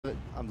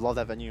I love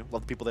that venue.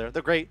 Love the people there.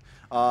 They're great.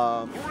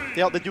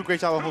 They do a great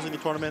job of hosting the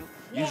tournament,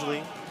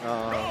 usually.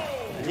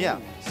 Yeah,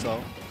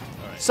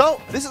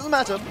 so this is a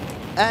matchup,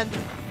 and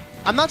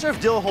I'm not sure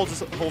if Dill holds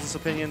this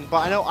opinion, but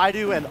I know I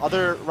do and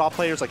other Rob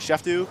players like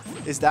Chef do,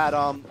 is that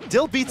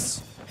Dill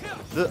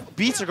the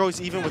beats are going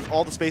even with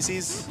all the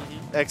spacies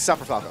except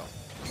for Falco.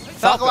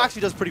 Falco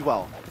actually does pretty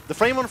well. The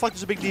frame on reflector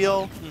is a big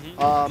deal,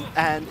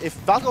 and if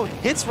Falco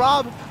hits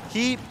Rob,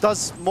 he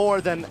does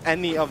more than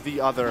any of the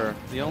other.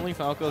 The only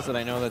Falcos that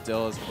I know that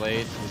Dill has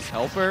played is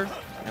Helper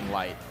and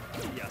Light.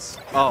 Yes.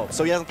 Oh,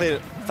 so he hasn't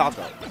played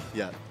Falco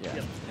yet.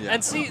 Yeah.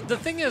 And see, the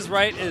thing is,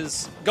 right,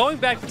 is going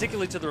back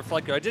particularly to the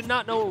reflector, I did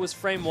not know it was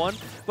frame 1,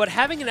 but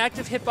having an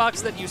active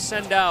hitbox that you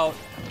send out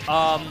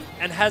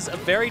and has a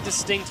very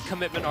distinct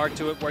commitment arc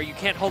to it where you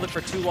can't hold it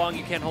for too long,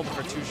 you can't hold it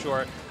for too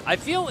short, I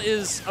feel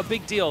is a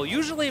big deal.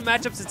 Usually in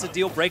matchups it's a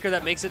deal breaker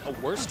that makes it a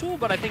worse tool,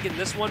 but I think in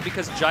this one,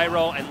 because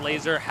gyro and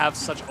laser have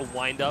such a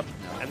wind-up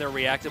and they're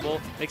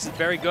reactable, makes it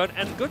very good,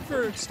 and good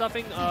for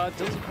stuffing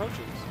Dill's approaches.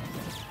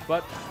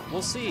 But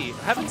we'll see.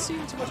 I haven't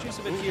seen too much use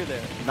of it here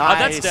there.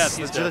 Nice. That's death.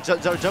 He's dead.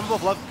 Jump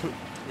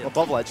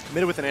above ledge,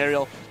 committed with an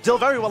aerial. Dill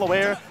very well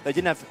aware they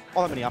didn't have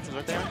all that many options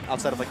right there,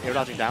 outside of like air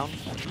dodging down.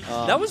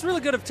 That was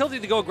really good of Tilde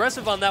to go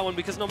aggressive on that one,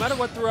 because no matter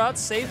what threw out,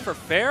 save for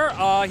fair,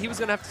 he was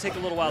going to have to take a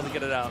little while to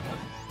get it out.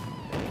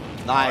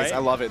 Nice, right. I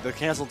love it. The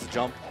cancel to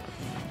jump.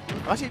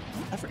 Actually,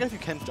 I forget if you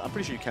can. I'm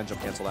pretty sure you can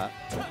jump cancel that.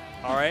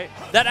 All right.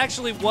 That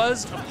actually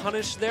was a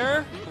punish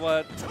there,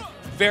 but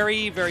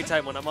very, very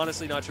tight one. I'm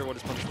honestly not sure what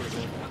his punish would have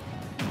been.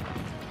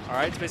 All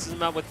right, spaces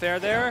him out with fair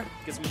there.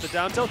 Gets him with the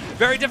down tilt.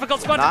 Very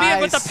difficult spot to be in,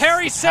 but the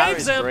parry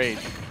saves him. Great.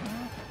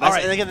 All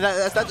right. And again,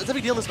 that's a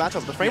big deal in this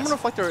matchup. The frame and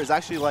reflector is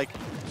actually like,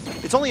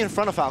 it's only in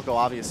front of Falco,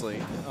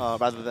 obviously,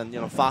 rather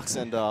than Fox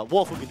and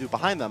Wolf, who can do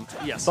behind them.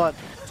 Yes. But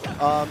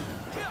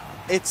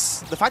it's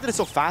the fact that it's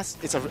so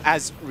fast, it's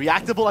as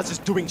reactable as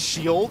just doing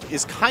shield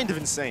is kind of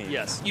insane.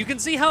 Yes. You can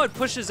see how it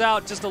pushes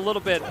out just a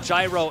little bit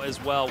gyro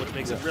as well, which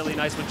makes it really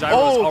nice when gyro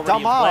is already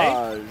in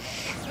play.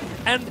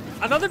 And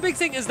another big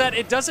thing is that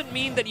it doesn't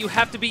mean that you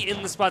have to be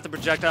in the spot the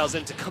projectile's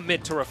in to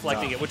commit to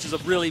reflecting it, which is a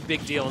really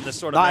big deal in this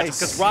sort of matchup,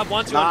 because Rob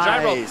wants you on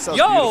gyro.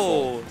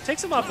 Yo!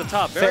 Takes him off the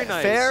top. Very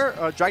nice.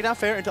 Fair, drag down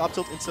fair into up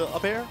tilt into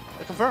up air.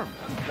 Confirm.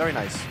 Very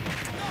nice.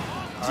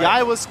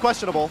 DI was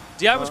questionable.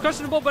 DI was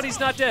questionable, but he's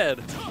not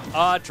dead.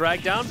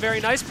 Drag down,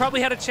 very nice.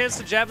 Probably had a chance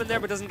to jab in there,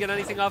 but doesn't get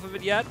anything off of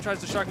it yet. Tries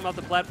to shark him out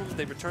the platform, but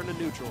they return to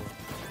neutral.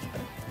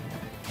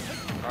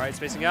 All right,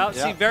 spacing out.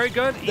 Yeah. See, very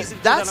good. Easy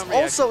to That's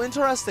also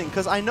interesting,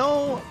 because I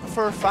know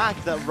for a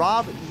fact that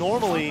Rob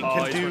normally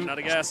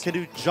can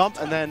do jump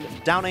and then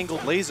down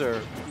angled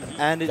laser,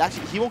 and it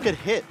actually he won't get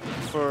hit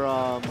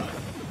for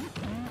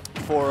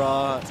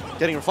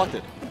getting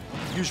reflected,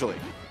 usually.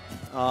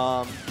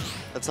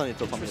 That's something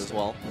to tell me as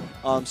well.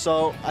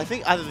 So I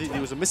think either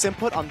there was a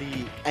misinput on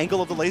the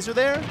angle of the laser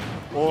there,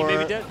 or he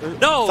maybe did.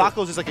 No!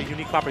 Falco's is like a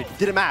unique property.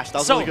 Didn't mash. That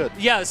was really good.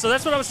 Yeah, so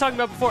that's what I was talking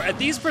about before. At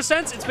these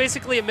percents, it's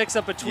basically a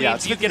mix-up between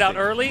do you get out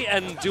early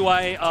and do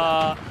I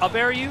up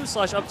air you /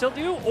 up tilt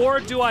you, or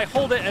do I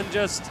hold it and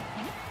just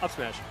up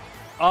smash?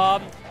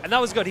 And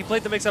that was good. He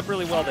played the mix-up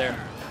really well there.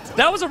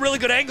 That was a really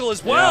good angle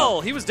as well.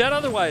 Yeah. He was dead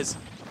otherwise.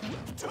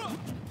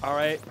 All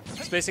right,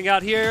 spacing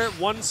out here.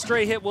 One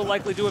stray hit will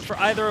likely do it for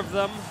either of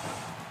them.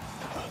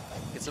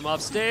 Gets him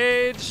off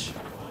stage.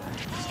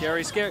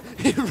 Scary, scary.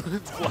 He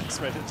walks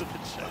right into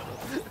the shadow.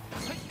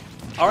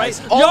 All right.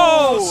 Nice.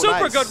 Oh, yo,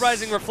 super nice. good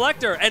rising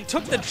reflector, and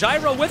took the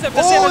gyro with him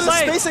to save his life.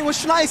 life. The spacing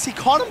was nice. He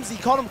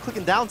caught him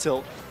clicking down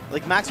tilt,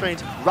 like max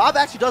range. Rob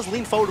actually does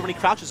lean forward when he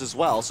crouches as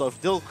well, so if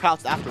Dill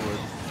crouched afterward.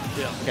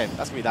 Yeah. Okay,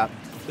 that's gonna be that.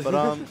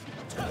 But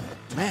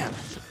man.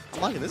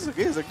 This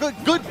is a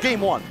good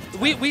game one.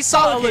 We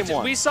saw a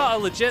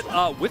legit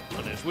whiff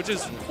punish, which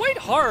is quite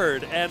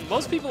hard, and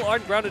most people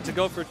aren't grounded to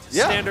go for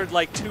standard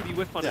like 2D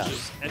whiff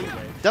punishes anyway.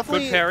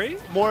 Definitely good parry.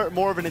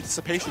 More of an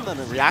anticipation than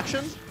a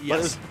reaction, but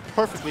it was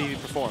perfectly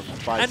performed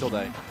by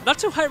Tilde. Not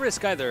too high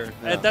risk either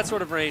at that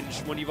sort of range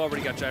when you've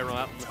already got gyro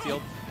out in the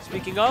field.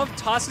 Speaking of,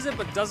 tosses it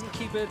but doesn't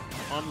keep it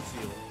on the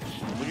field.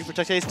 When you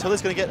protect Ace,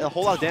 Tilde's going to get a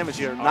whole lot of damage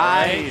here. All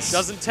nice. Right.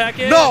 Doesn't tech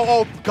it. No,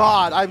 oh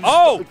God.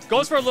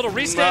 Goes for a little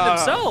restand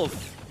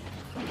himself.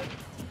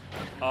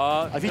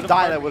 If he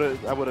died, that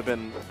would have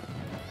been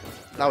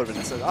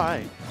insane. All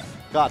right.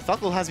 God,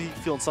 Falco has me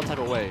feeling some type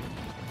of way.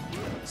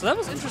 So that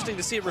was interesting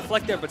to see it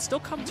reflect there, but still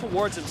come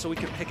towards him so we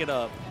can pick it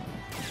up.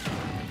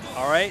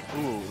 All right.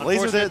 Ooh,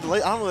 laser there. I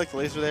don't like the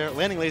laser there.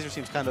 Landing laser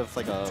seems kind of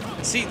like a...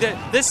 See,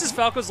 this is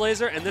Falco's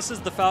laser, and this is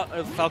the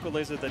Falco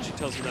laser that she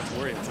tells you not to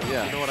worry about.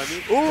 Yeah. You know what I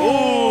mean?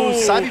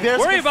 Ooh, Sabi Bears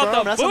worry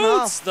about the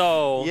boots,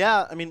 though.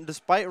 Yeah, I mean,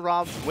 despite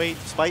Rob's weight,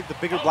 despite the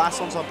bigger blast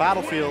zones on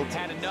Battlefield,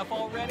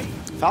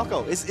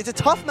 Falco, it's a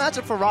tough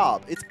matchup for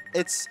Rob.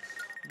 It's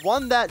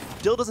one that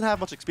Dill doesn't have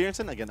much experience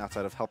in, again,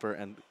 outside of Helper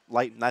and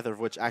Light, neither of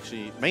which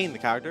actually main the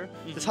character.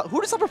 Who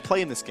does Helper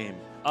play in this game?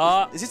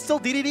 Is it still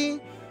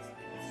DDD?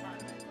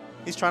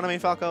 He's trying to main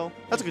Falco.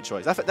 That's a good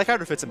choice. That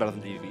character fits him better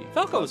than DDD.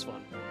 Falco is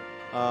fun.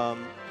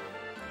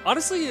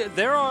 Honestly,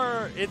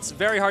 it's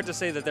very hard to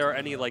say that there are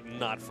any, like,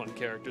 not fun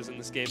characters in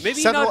this game. Maybe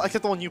except not.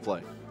 except the one you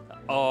play.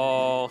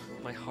 Oh,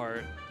 my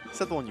heart.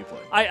 Except the one you play.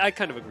 I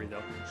kind of agree,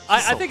 though.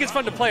 I think it's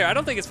fun to play her. I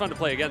don't think it's fun to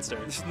play against her.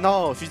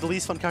 No, she's the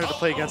least fun character to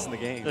play against in the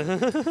game.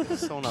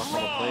 So not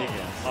fun to play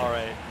against. All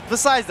right.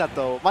 Besides that,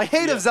 though, my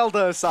hate of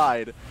Zelda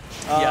aside.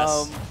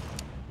 Yes.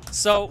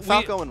 So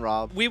Falco and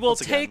Rob. We will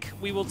take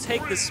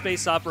this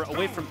space opera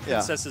away from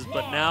princesses,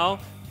 but now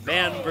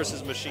man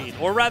versus machine,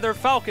 or rather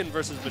Falcon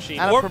versus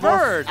machine, or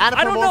bird.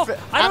 I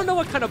don't know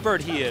what kind of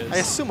bird he is. I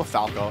assume a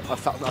Falco. A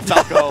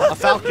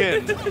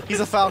Falcon. He's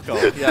a Falco.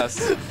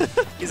 Yes.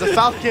 He's a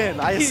Falcon.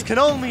 I can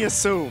only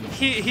assume.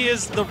 He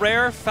is the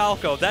rare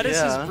Falco. That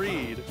is his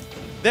breed.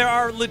 There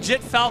are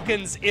legit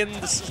Falcons in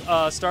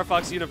the Star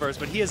Fox universe,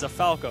 but he is a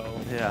Falco.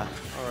 Yeah.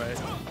 All right.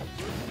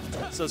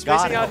 So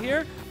spacing out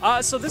here.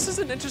 So this is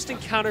an interesting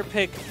counter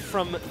pick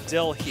from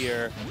Dill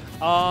here.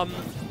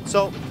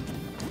 So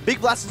big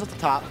blasters at the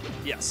top.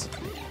 Yes.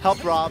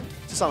 Help Rob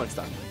to some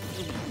extent.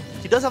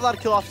 He does have a lot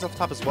of kill options at the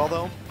top as well,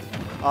 though.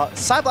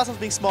 Side blasters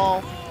being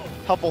small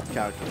help both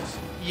characters.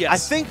 Yes. I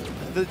think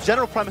the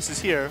general premise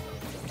is here.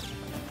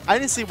 I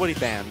didn't see what he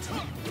banned,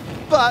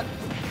 but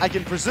I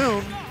can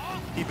presume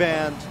he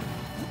banned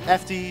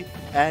FD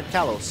and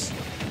Kalos.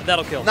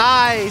 That'll kill.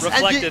 Nice.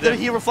 Reflected and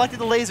he reflected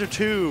the laser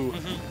too.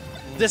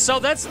 So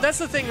that's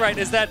the thing, right?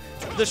 Is that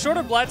the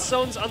shorter blast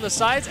zones on the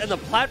sides and the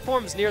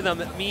platforms near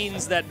them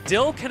means that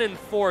Dill can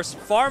enforce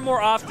far more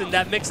often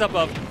that mix-up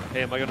of,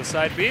 hey, am I going to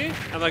side B?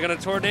 Am I going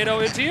to tornado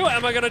into you?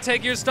 Am I going to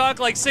take your stock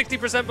like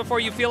 60% before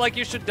you feel like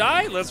you should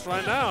die? Let's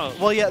find out.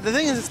 Well, yeah, the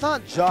thing is, it's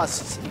not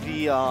just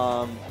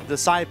the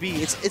side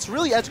B. It's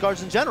really edge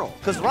guards in general.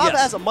 Because Rob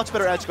has a much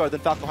better edge guard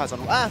than Falco has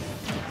on left.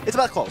 It's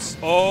about close.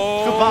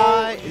 Oh,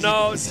 goodbye.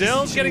 No,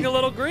 Dill's getting a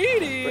little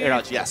greedy. Air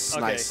dodge, yes,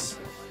 okay. Nice.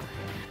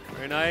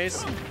 Very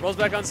nice. Rolls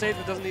back on stage,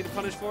 but doesn't need to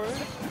punish for it.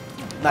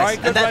 Nice. All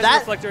right, good rise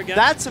reflector again.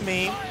 That to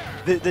me,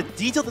 the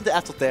detail into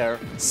F tilt there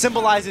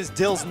symbolizes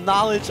Dill's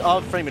knowledge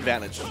of frame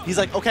advantage. He's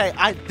like, okay,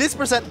 this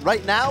percent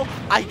right now,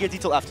 I can get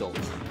detail F tilt.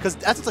 Because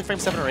F tilt's like frame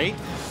 7 or 8.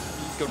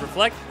 Good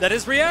reflect. That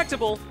is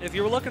reactable if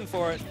you were looking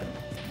for it.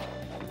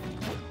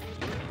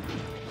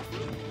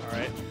 All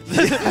right.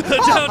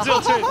 The down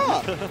tilt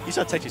trade. He's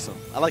trying to teach you some.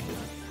 I like it.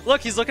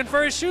 Look, he's looking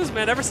for his shoes,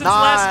 man, ever since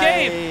last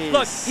game.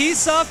 Look, he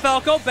saw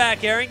Falco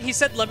back airing. He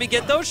said, let me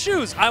get those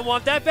shoes. I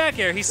want that back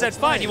air. He said,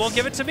 fine, you won't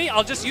give it to me.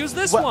 I'll just use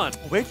this one.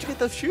 Where'd you get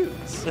those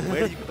shoes?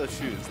 Where did you get those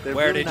shoes?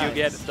 Where did you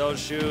get those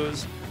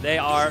shoes? They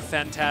are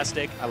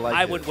fantastic.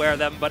 I would wear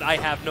them, but I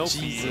have no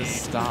feet.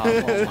 Jesus, stop.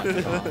 Oh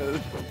my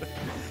God.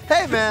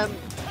 Hey, man.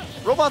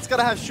 Robots got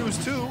to have shoes,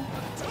 too.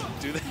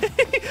 Do they?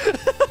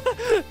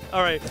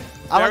 All right.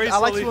 I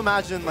like to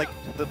imagine, like,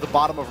 the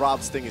bottom of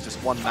Rob's thing is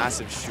just one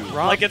massive shoe.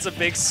 Like it's a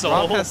big soul.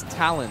 Rob has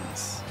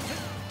talons.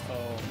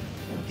 Oh.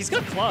 He's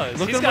got claws.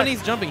 Look at when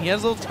he's jumping. He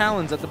has little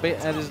talons at the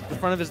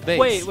front of his base.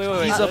 Wait.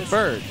 He's a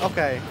bird.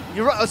 Okay.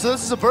 You're right. So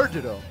this is a bird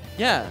ditto.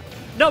 Yeah.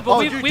 No, but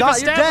we've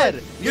established. You're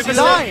dead. You're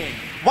dying.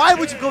 Why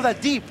would you go that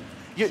deep?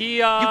 You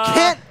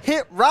can't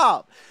hit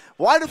Rob.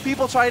 Why do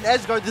people try and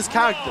edge guard this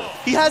character?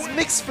 He has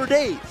mix for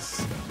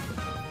days.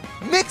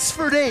 Mix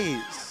for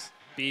days.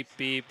 Beep,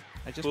 beep.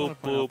 I just boop,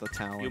 want to point out boop. the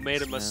talons. You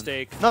made a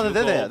mistake. No,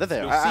 they're there. They're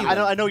there.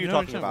 I know what you're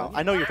talking about. about.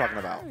 I know what you're talking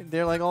about.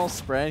 They're like all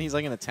spread. He's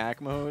like in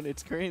attack mode.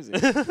 It's crazy.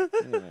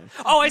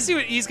 Oh, I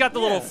see. He's got the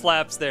little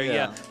flaps there.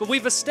 Yeah. But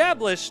we've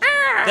established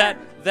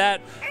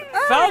that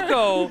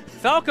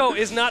Falco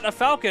is not a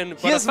falcon,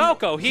 but a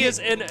Falco. He is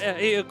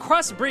a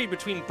crossbreed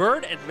between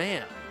bird and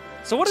man.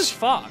 So what is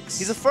Fox?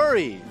 He's a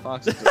furry.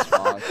 Fox is just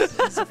Fox.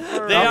 He's a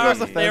furry.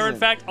 They are in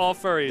fact all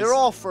furries. They're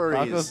all furries.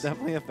 Falco's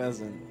definitely a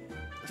pheasant.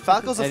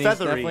 Falco's a and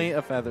feathery. He's definitely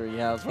a feathery.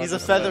 Yeah, he's a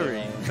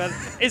feathery.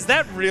 Is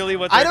that really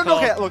what I they're don't know.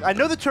 called? Okay, look, I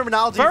know the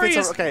terminology.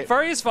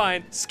 Furry is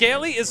fine.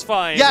 Scaly is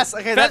fine. Yes.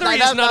 Okay. Feathery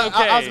is not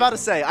okay. I was about to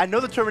say. I know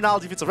the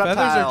terminology if it's a reptile.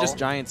 Feathers are just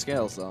giant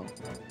scales, though.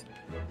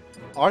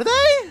 Are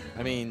they?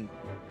 I mean,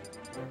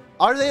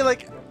 are they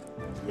like?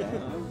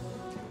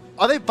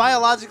 Are they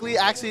biologically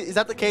actually? Is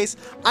that the case?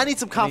 I need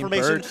some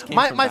confirmation.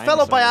 My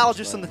fellow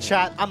biologists in the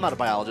chat. I'm not a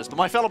biologist, but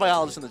my fellow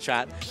biologists in the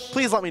chat.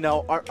 Please let me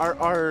know.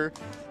 Are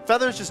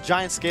feathers just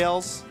giant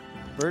scales?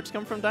 Birds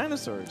come from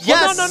dinosaurs.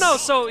 Yes. Well, no.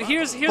 So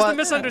here's the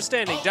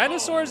misunderstanding.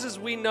 Dinosaurs, as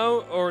we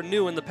know or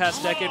knew in the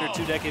past decade or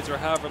 2 decades or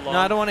however long. No,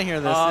 I don't want to hear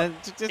this.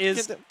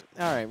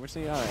 All right, we're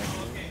seeing. All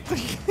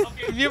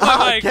right. Mute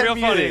my mic. Real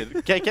funny.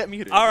 Get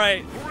muted. All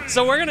right.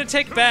 So we're gonna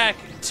take back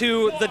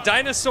to the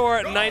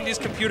dinosaur '90s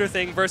computer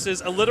thing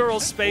versus a literal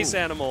space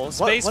animal,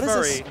 space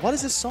furry. What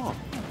is this song?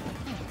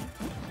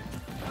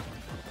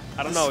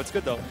 I don't know. It's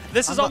good though.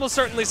 This is almost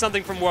certainly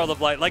something from World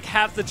of Light. Like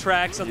half the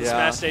tracks on the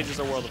Smash stages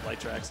are World of Light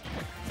tracks.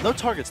 No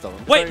targets though.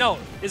 Wait, no.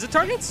 Is it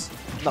targets?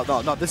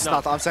 No. This is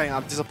not. I'm saying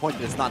I'm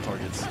disappointed. It's not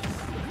targets.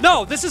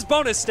 No, this is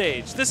bonus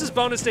stage. This is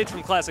bonus stage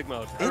from Classic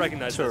Mode. I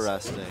recognize this.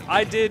 Interesting.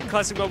 I did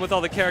Classic Mode with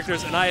all the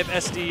characters, and I have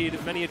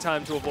SD'd many a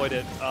time to avoid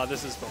it.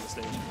 This is bonus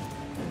stage.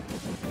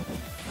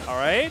 All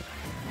right.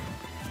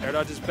 Air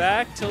dodge is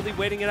back. Tilde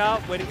waiting it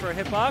out, waiting for a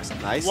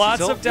hitbox. Nice.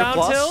 Lots of down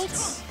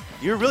tilts.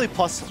 You're really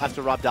plus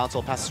after Rob down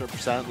till past a certain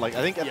percent. Like,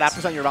 I think at that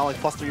percent you're around like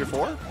plus 3 or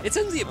 4. It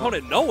sends the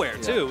opponent nowhere,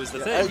 too, is the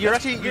thing. You're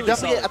really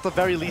definitely solid. at the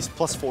very least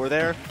plus 4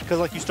 there. Because,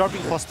 like, you start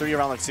being plus 3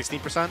 around like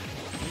 16%.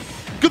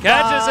 Goodbye.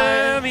 Catches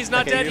him. He's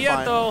not dead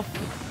yet, though.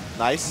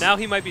 Nice. Now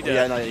he might be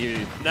dead. Yeah,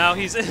 no, now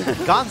he's...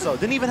 Gonzo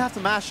didn't even have to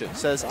mash it.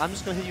 Says, I'm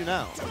just going to hit you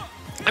now.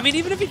 I mean,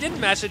 even if he didn't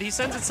mash it, he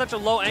sends it such a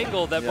low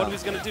angle that what he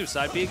was going to do,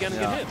 side B again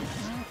and get hit.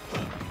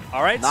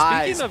 All right,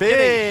 nice. Speaking of big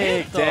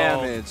getting hit, though,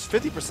 damage.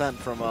 50%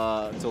 from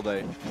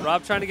Tilde.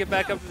 Rob trying to get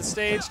back up to the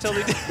stage.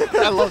 Tilde.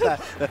 I love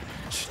that.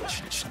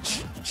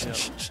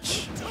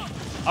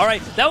 All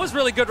right, that was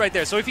really good right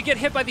there. So if you get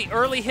hit by the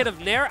early hit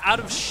of Nair out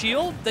of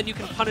shield, then you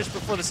can punish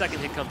before the second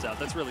hit comes out.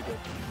 That's really good.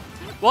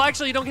 Well,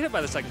 actually, you don't get hit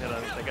by the second hit, I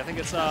don't think. I think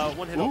it's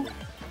one hit over.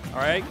 All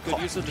right,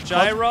 good use of the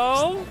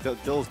gyro.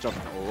 Dill's jumped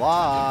a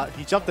lot.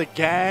 He jumped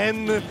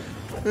again.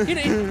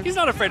 He's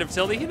not afraid of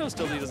Tilde. He knows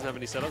Tilde doesn't have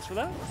any setups for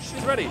that.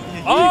 He's ready.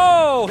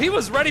 Oh, he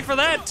was ready for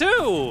that,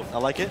 too. I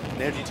like it.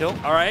 Nair G tilt.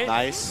 All right.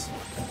 Nice.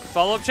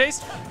 Follow-up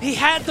chase. He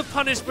had the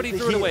punish, but he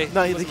threw it away.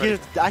 No, he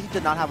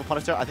did not have a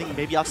punish there. I think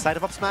maybe outside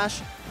of up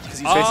smash because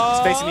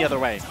he's facing the other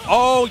way.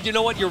 Oh, you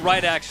know what? You're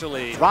right,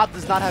 actually. Rob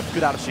does not have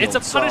good out of shield. It's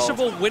a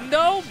punishable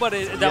window, but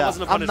that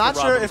wasn't a punish. I'm not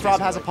sure if Rob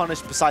has a punish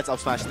besides up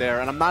smash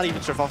there, and I'm not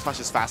even sure if up smash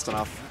is fast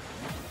enough.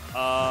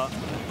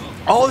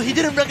 Oh, he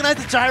didn't recognize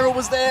the gyro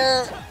was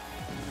there.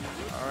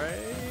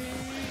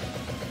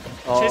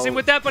 Chasing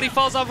with that, but he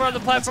falls over on the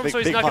platform, so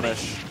he's not going to...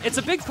 It's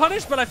a big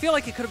punish, but I feel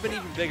like it could have been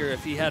even bigger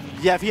if he hadn't...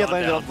 Yeah, if he had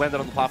landed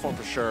on the platform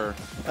for sure.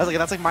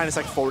 That's like minus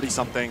like 40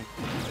 something.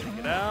 Take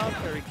it out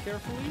very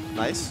carefully.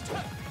 Nice.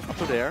 Up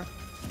to there.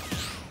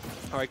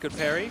 All right, good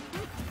parry.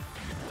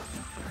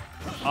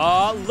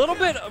 A little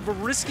bit of a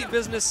risky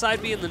business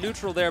side B in the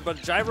neutral there,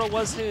 but gyro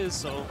was his,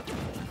 so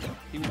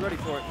he was ready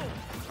for it.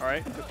 All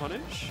right, good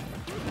punish.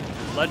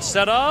 Ledge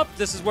set up.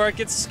 This is where it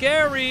gets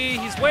scary.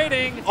 He's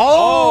waiting.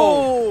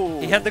 Oh!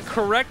 He had the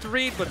correct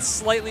read, but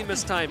slightly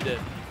mistimed it.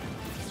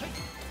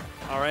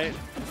 All right.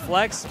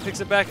 Flex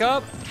picks it back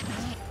up.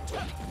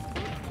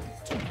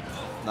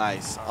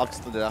 Nice. Up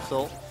to the death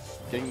tilt.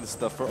 Getting this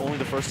for only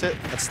the first hit.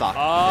 That's stock.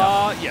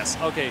 Yes.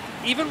 Okay.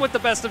 Even with the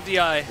best of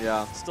DI,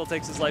 yeah, still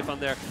takes his life on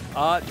there.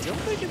 Dill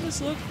making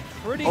this look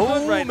pretty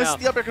good right now. Missed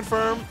the up air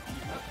confirm.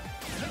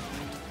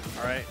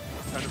 All right.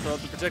 Trying to throw up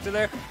the projector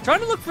there.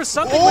 Trying to look for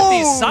something with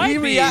these side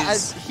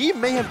Bs. He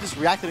may have just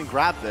reacted and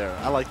grabbed there.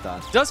 I like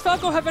that. Does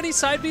Falco have any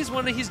side Bs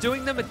when he's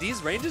doing them at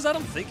these ranges? I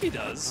don't think he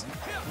does.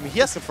 I mean, he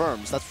has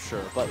confirms, that's for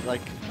sure. But,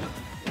 like,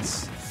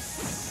 it's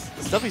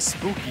definitely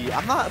spooky.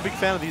 I'm not a big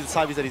fan of these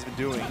side Bs that he's been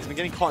doing. He's been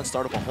getting caught in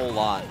startup a whole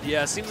lot.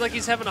 Yeah, seems like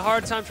he's having a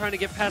hard time trying to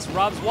get past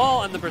Rob's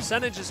wall, and the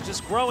percentage is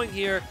just growing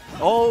here.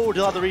 Oh,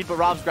 Dill had the read, but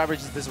Rob's grab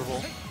range is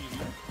visible.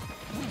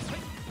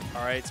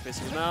 All right,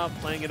 spacing him out,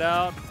 playing it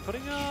out,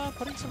 putting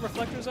some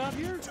reflectors out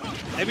here.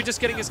 Maybe just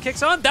getting his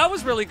kicks on. That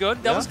was really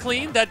good. That was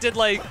clean. That did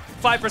like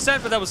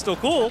 5%, but that was still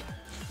cool.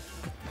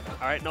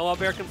 All right, no up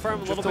air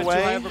confirmed. A little bit too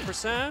high of a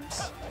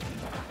percent.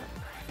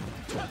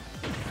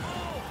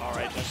 All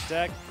right, next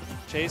deck.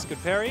 Chase,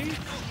 good parry.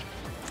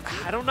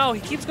 I don't know.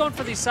 He keeps going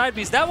for these side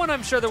Bs. That one,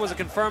 I'm sure there was a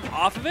confirm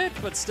off of it,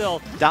 but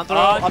still. Down throw,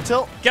 up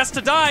tilt. Gets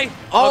to die.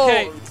 Oh.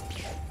 Okay.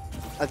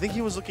 I think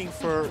he was looking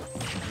for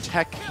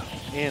tech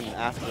in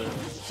after.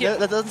 Yeah,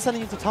 that doesn't send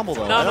him to tumble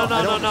though.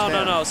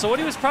 No. So what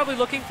he was probably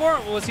looking for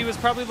was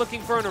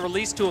a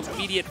release to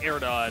immediate air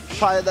dodge.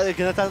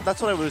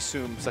 That's what I would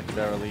assume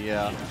secondarily,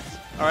 yeah.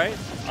 All right,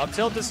 up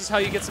tilt. This is how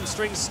you get some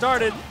strings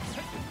started.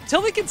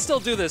 Tilde can still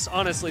do this,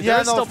 honestly. Yeah,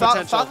 there is still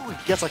potential. Falco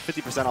gets like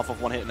 50% off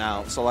of one hit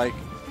now, so like,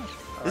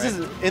 this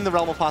is in the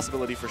realm of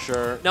possibility for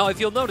sure. Now,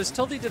 if you'll notice,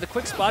 Tilde did a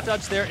quick spot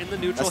dodge there in the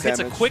neutral, That's hits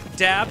damage. a quick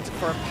dab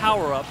for a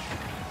power-up.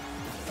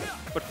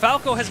 But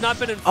Falco has not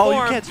been informed.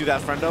 Oh, you can't do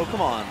that, friendo.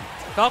 Come on.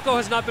 Falco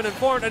has not been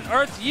informed. In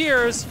Earth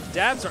years,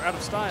 dabs are out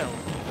of style.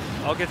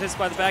 I'll get hit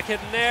by the back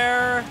hit in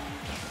there.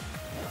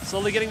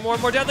 Slowly getting more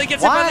and more deadly.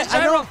 Gets hit by the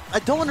gyro. I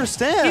don't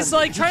understand. He's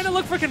like trying to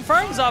look for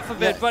confirms off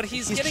of it, but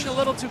he's getting a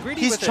little too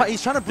greedy with it.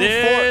 He's trying to brute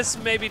force. This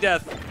may be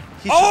death.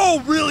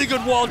 Really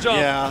good wall jump.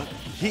 Yeah.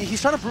 He's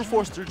trying to brute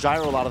force through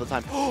gyro a lot of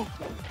the time.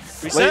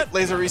 Reset.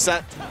 Laser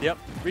reset. Yep.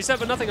 Reset,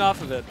 but nothing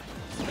off of it.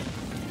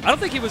 I don't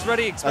think he was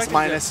ready expecting That's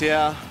minus,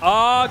 yeah.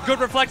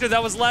 Good reflector.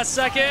 That was last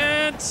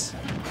second.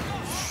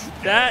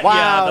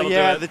 Wow,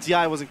 yeah, the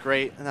DI wasn't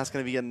great, and that's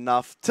going to be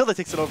enough. Tilde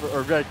takes it over,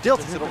 or Dill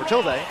takes it over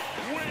Tilde.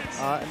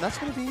 And that's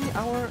going to be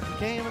our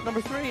game at number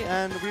 3,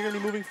 and we're going to be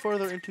moving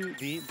further into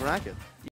the bracket.